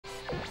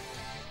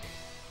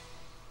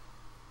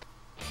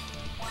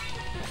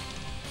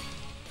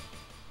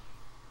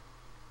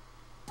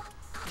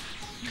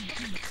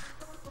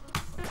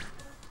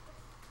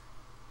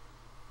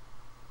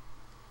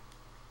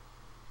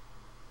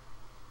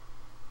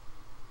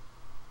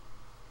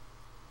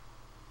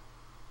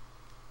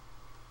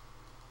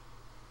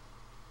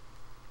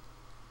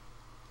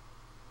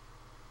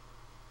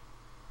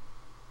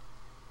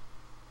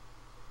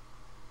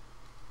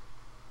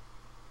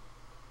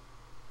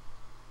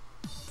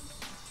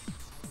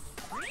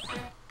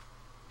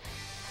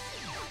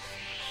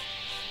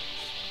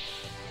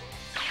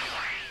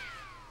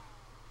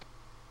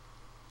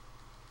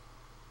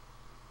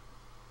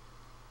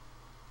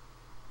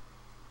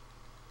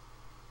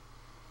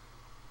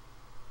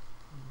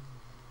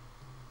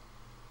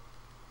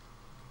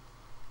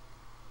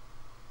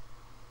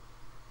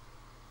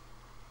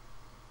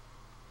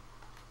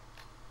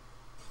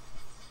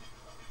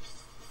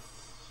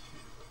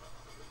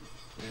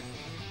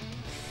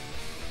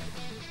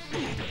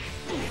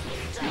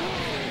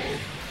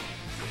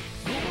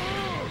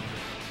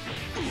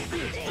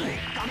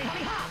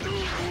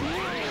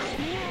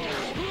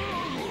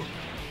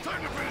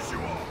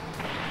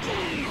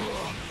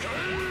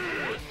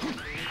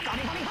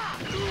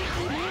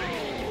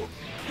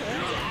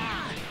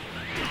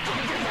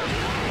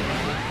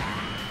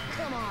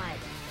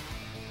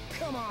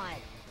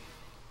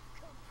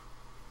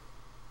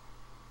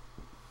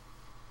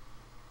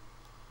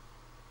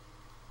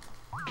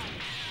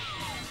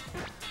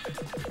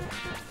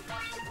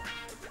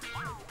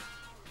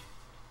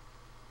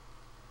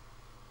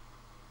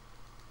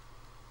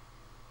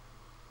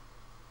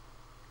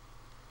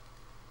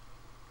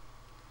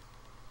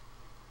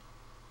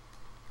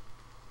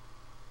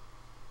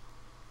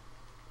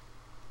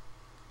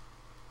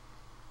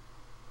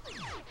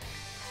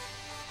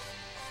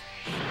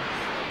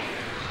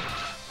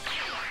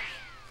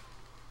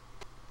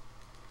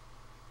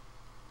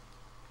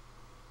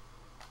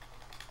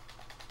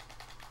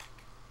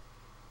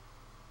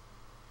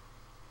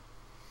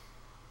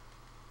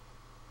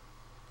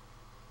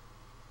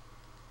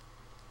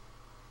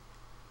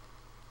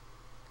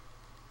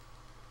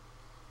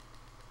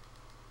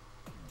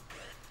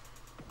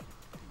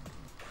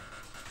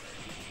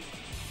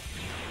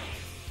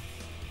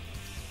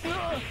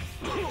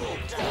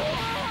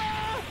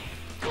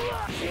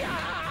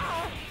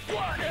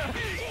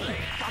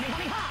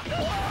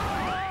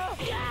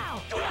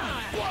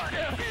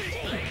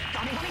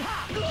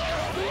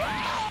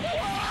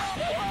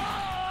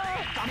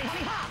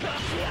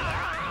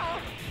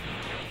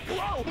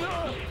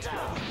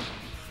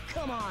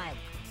Come on!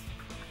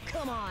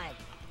 Come on!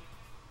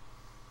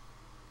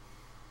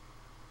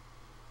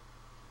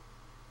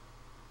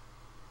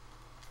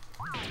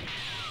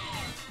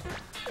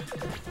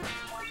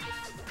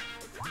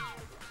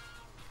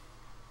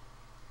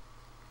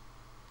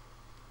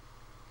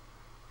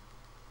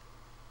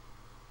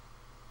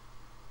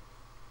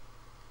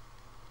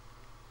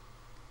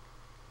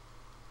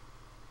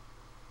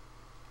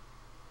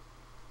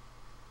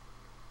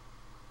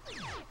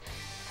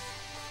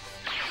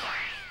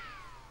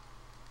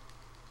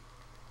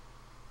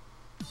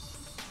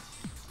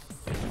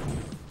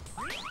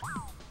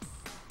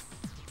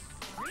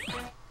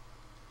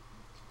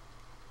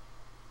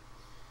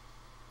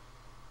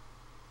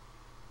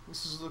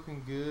 This is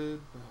looking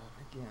good, but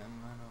again,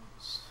 I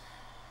don't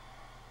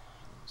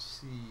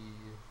see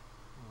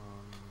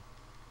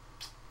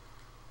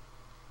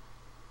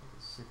like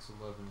a 6-11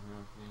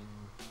 happening.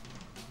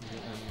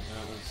 Yeah, I mean,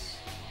 that was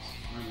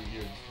really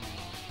good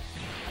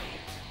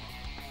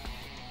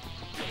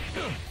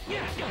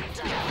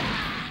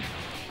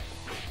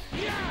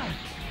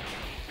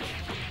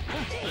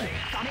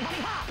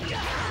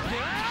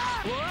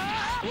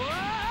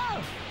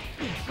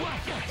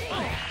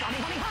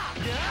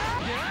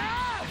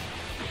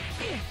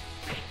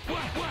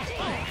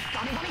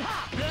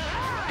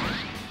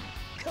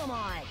Come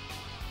on!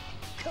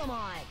 Come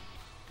on!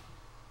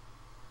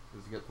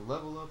 Because you get the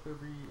level up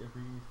every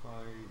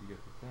fight, you get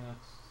the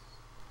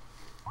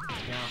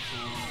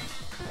capsules.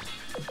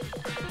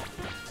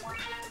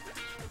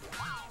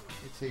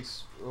 It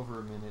takes over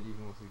a minute,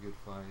 even with a good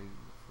fight,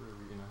 for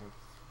every, and I have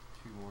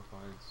 2 more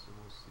fights, so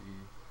we'll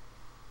see.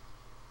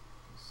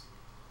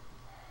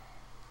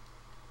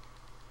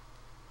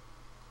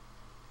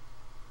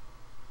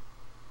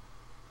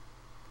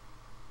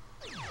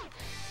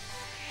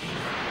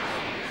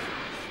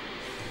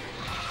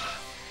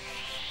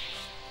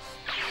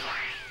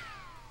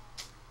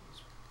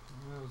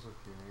 That was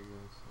okay, I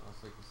guess.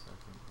 Lost like a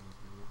second,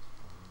 maybe. It's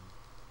fine.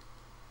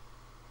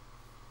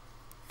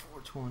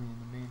 420 in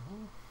the main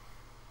hole.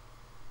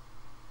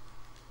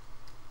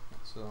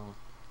 So,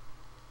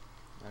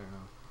 I don't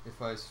know.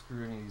 If I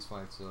screw any of these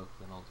fights up,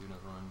 then I'll do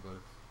another run,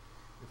 but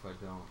if I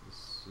don't,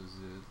 this is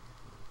it.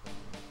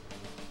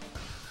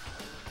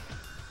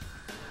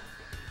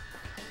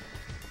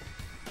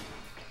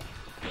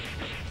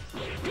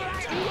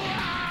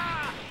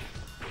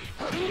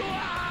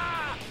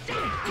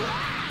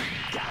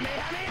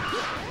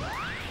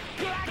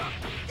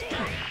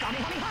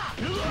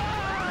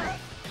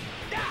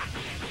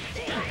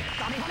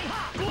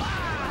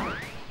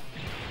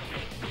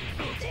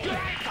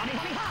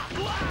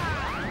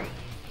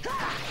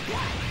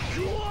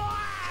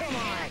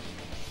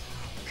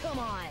 Come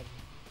on!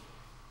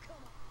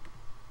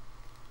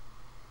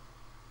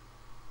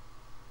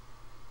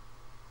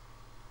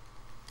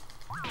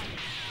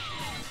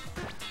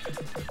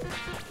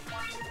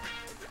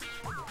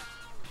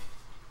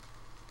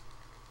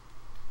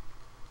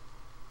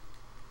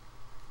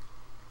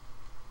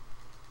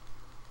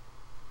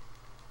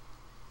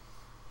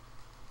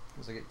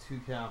 Because I get 2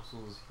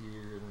 capsules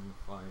here and then the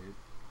fight.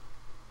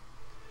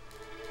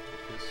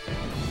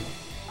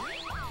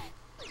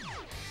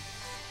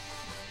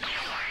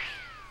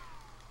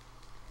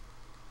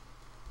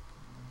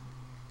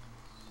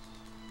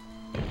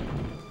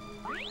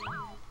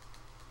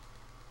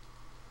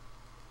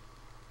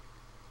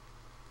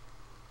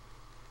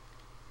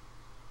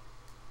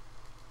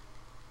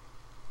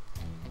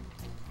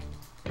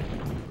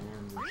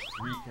 And there's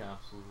 3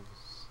 capsules.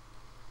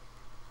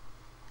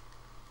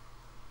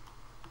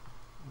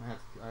 I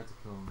have to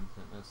kill him.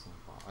 That's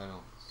not. I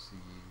don't see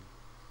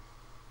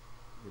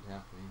it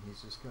happening.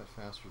 He's just got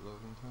faster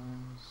loading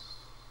times.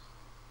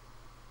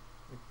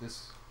 Like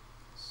this,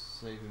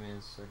 save him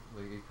in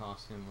like it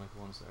cost him like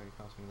 1 second. It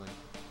cost me like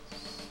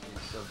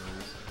 7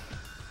 or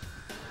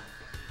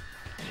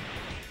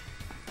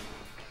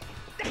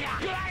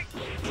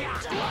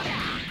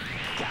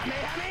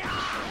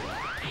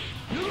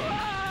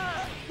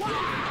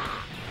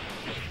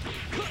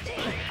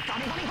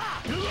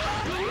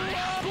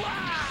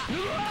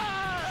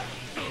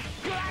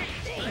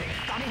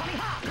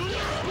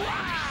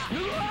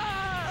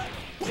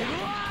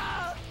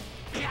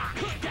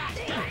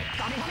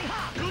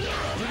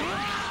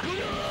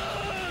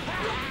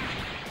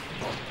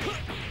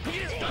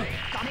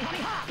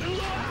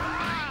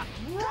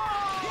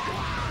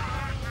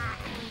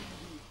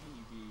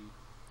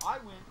I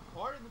went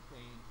hard in the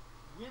paint,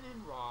 win in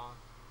raw.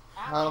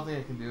 I don't think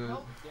I can do it.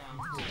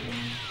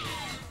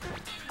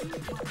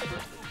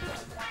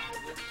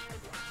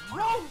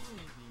 Rolling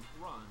deep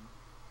run.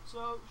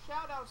 So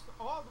shout outs to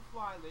all the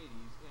fly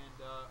ladies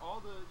and all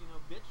the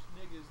bitch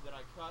niggas that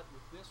I cut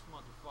with this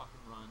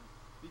motherfucking run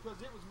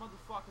because it was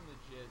motherfucking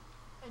legit.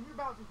 And you're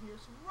about to hear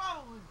some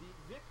rolling deep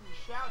victory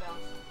shout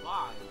outs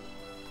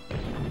live.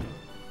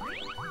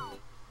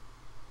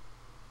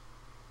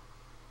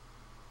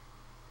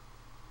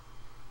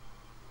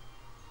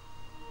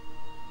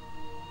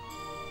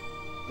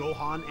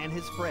 Gohan and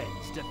his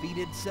friends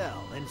defeated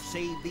Cell and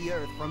saved the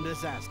Earth from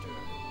disaster.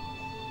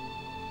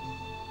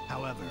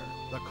 However,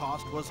 the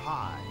cost was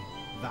high.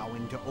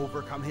 Vowing to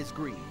overcome his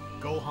greed,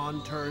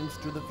 Gohan turns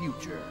to the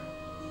future.